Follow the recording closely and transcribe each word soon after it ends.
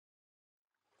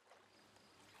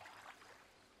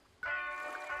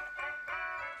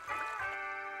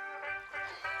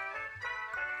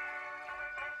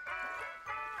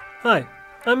Hi,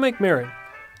 I'm Mike Marin.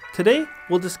 Today,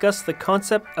 we'll discuss the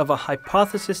concept of a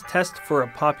hypothesis test for a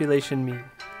population mean.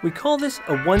 We call this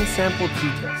a one-sample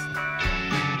t-test.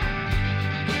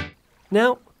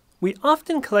 Now, we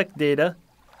often collect data,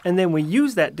 and then we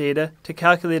use that data to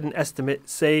calculate an estimate,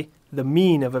 say, the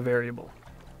mean of a variable.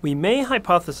 We may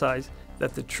hypothesize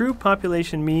that the true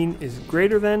population mean is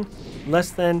greater than,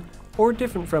 less than, or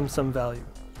different from some value.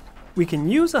 We can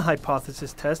use a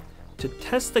hypothesis test to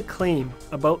test the claim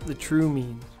about the true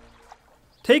mean.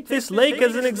 Take this lake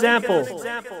as an example.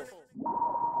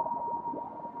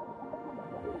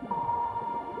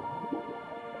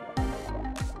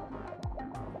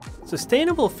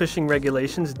 Sustainable fishing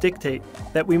regulations dictate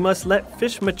that we must let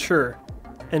fish mature,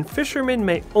 and fishermen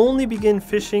may only begin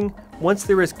fishing once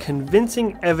there is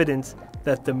convincing evidence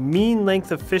that the mean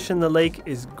length of fish in the lake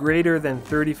is greater than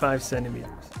 35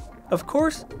 centimeters. Of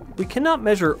course, we cannot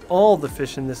measure all the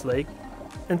fish in this lake,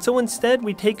 and so instead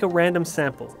we take a random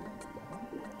sample.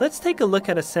 Let's take a look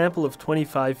at a sample of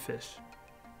 25 fish.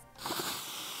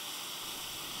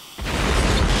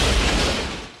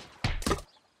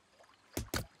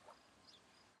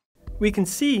 We can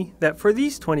see that for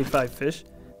these 25 fish,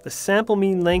 the sample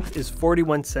mean length is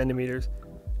 41 centimeters,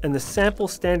 and the sample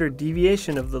standard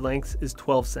deviation of the length is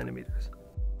 12 centimeters.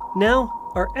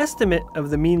 Now, our estimate of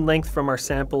the mean length from our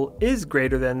sample is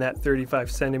greater than that 35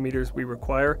 centimeters we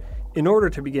require in order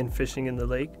to begin fishing in the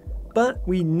lake, but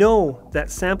we know that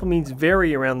sample means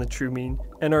vary around the true mean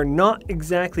and are not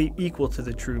exactly equal to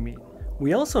the true mean.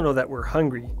 We also know that we're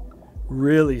hungry,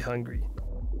 really hungry,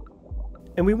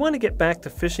 and we want to get back to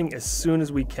fishing as soon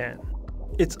as we can.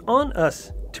 It's on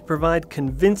us to provide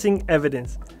convincing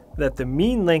evidence that the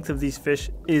mean length of these fish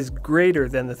is greater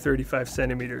than the 35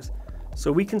 centimeters, so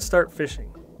we can start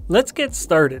fishing. Let's get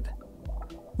started.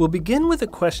 We'll begin with a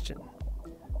question.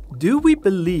 Do we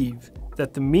believe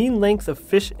that the mean length of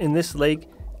fish in this lake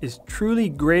is truly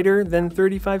greater than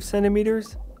 35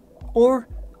 centimeters? Or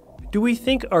do we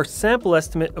think our sample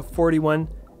estimate of 41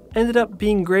 ended up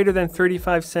being greater than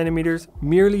 35 centimeters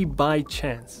merely by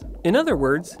chance? In other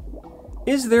words,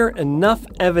 is there enough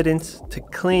evidence to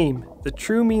claim the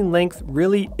true mean length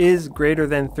really is greater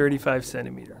than 35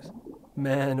 centimeters?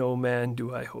 Man, oh man,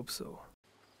 do I hope so.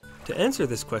 To answer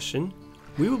this question,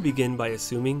 we will begin by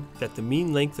assuming that the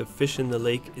mean length of fish in the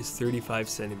lake is 35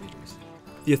 centimeters.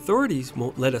 The authorities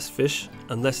won't let us fish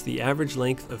unless the average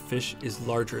length of fish is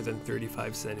larger than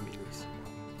 35 centimeters.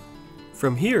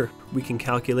 From here, we can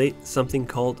calculate something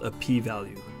called a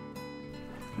p-value,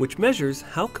 which measures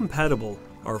how compatible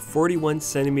our 41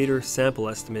 centimeter sample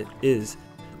estimate is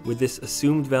with this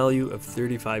assumed value of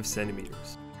 35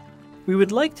 centimeters. We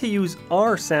would like to use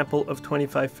our sample of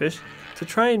 25 fish to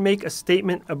try and make a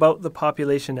statement about the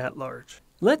population at large.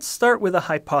 Let's start with a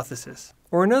hypothesis,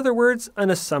 or in other words, an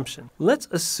assumption. Let's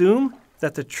assume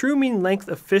that the true mean length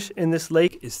of fish in this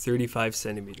lake is 35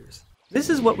 centimeters. This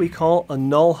is what we call a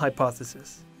null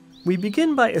hypothesis. We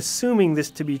begin by assuming this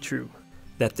to be true,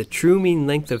 that the true mean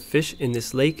length of fish in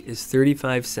this lake is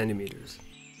 35 centimeters.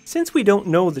 Since we don't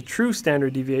know the true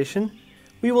standard deviation,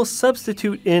 we will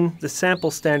substitute in the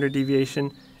sample standard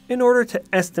deviation in order to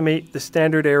estimate the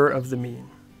standard error of the mean.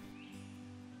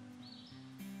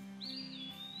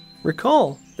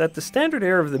 Recall that the standard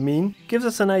error of the mean gives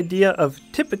us an idea of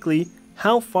typically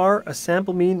how far a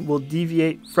sample mean will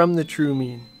deviate from the true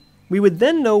mean. We would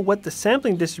then know what the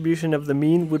sampling distribution of the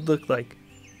mean would look like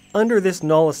under this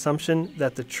null assumption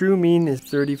that the true mean is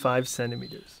 35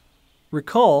 centimeters.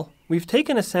 Recall, we've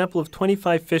taken a sample of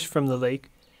 25 fish from the lake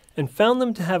and found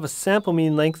them to have a sample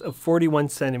mean length of 41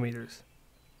 centimeters.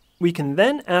 We can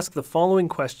then ask the following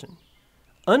question.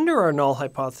 Under our null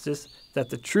hypothesis that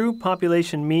the true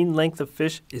population mean length of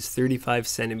fish is 35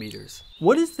 centimeters,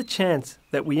 what is the chance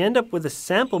that we end up with a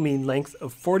sample mean length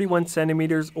of 41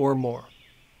 centimeters or more?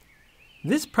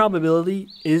 This probability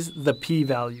is the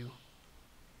p-value.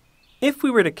 If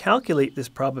we were to calculate this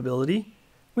probability,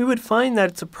 we would find that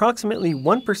it's approximately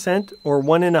 1% or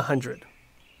 1 in 100.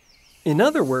 In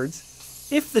other words,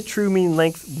 if the true mean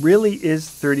length really is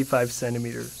 35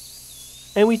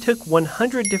 centimeters, and we took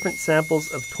 100 different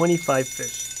samples of 25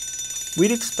 fish,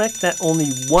 we'd expect that only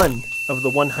one of the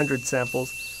 100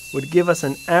 samples would give us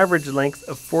an average length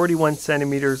of 41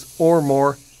 centimeters or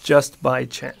more just by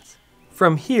chance.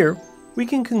 From here, we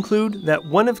can conclude that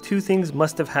one of two things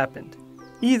must have happened.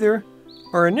 Either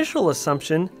our initial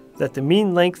assumption that the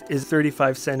mean length is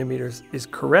 35 centimeters is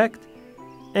correct,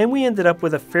 and we ended up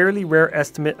with a fairly rare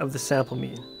estimate of the sample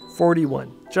mean,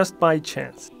 41, just by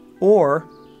chance. Or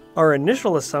our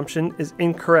initial assumption is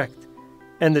incorrect,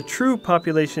 and the true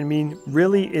population mean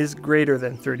really is greater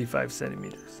than 35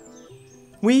 centimeters.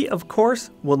 We, of course,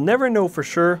 will never know for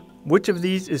sure which of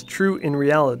these is true in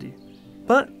reality,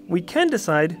 but we can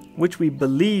decide which we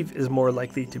believe is more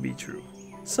likely to be true.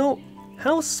 So,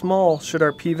 how small should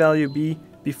our p-value be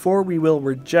before we will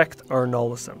reject our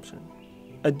null assumption?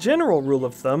 A general rule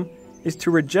of thumb is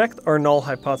to reject our null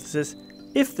hypothesis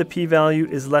if the p-value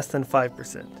is less than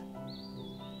 5%.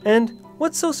 And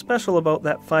what's so special about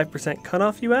that 5%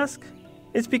 cutoff, you ask?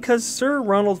 It's because Sir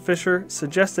Ronald Fisher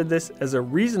suggested this as a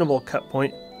reasonable cut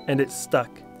point, and it stuck.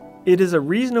 It is a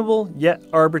reasonable yet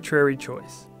arbitrary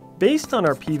choice. Based on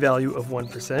our p-value of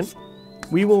 1%,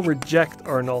 we will reject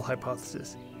our null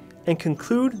hypothesis and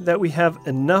conclude that we have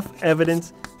enough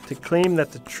evidence to claim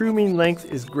that the true mean length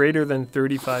is greater than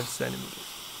 35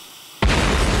 centimeters.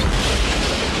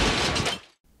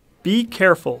 Be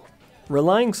careful.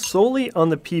 Relying solely on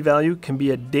the p-value can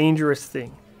be a dangerous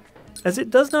thing, as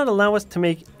it does not allow us to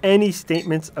make any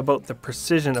statements about the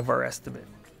precision of our estimate.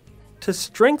 To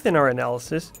strengthen our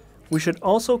analysis, we should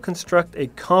also construct a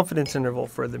confidence interval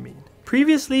for the mean.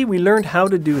 Previously, we learned how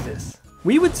to do this.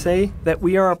 We would say that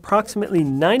we are approximately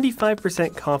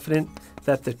 95% confident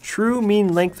that the true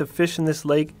mean length of fish in this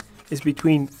lake is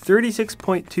between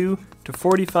 36.2 to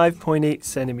 45.8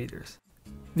 centimeters.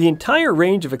 The entire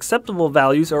range of acceptable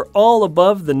values are all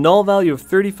above the null value of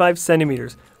 35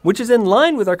 centimeters, which is in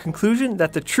line with our conclusion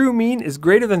that the true mean is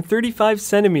greater than 35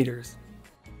 centimeters.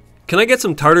 Can I get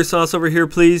some tartar sauce over here,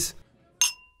 please?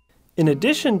 In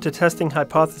addition to testing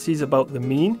hypotheses about the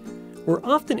mean, we're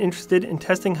often interested in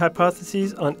testing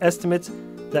hypotheses on estimates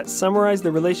that summarize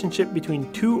the relationship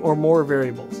between two or more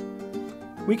variables.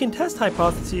 We can test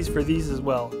hypotheses for these as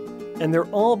well, and they're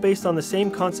all based on the same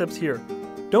concepts here.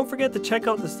 Don't forget to check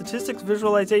out the statistics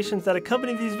visualizations that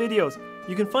accompany these videos.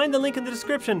 You can find the link in the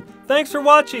description. Thanks for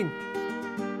watching!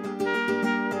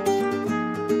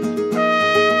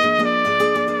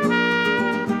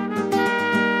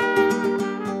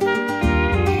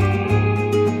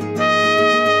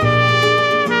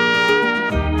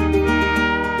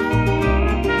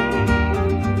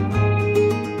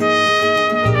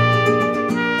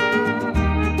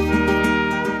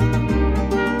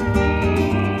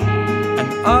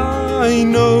 I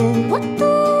know. What do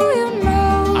you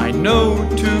know? I know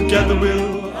together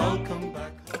we'll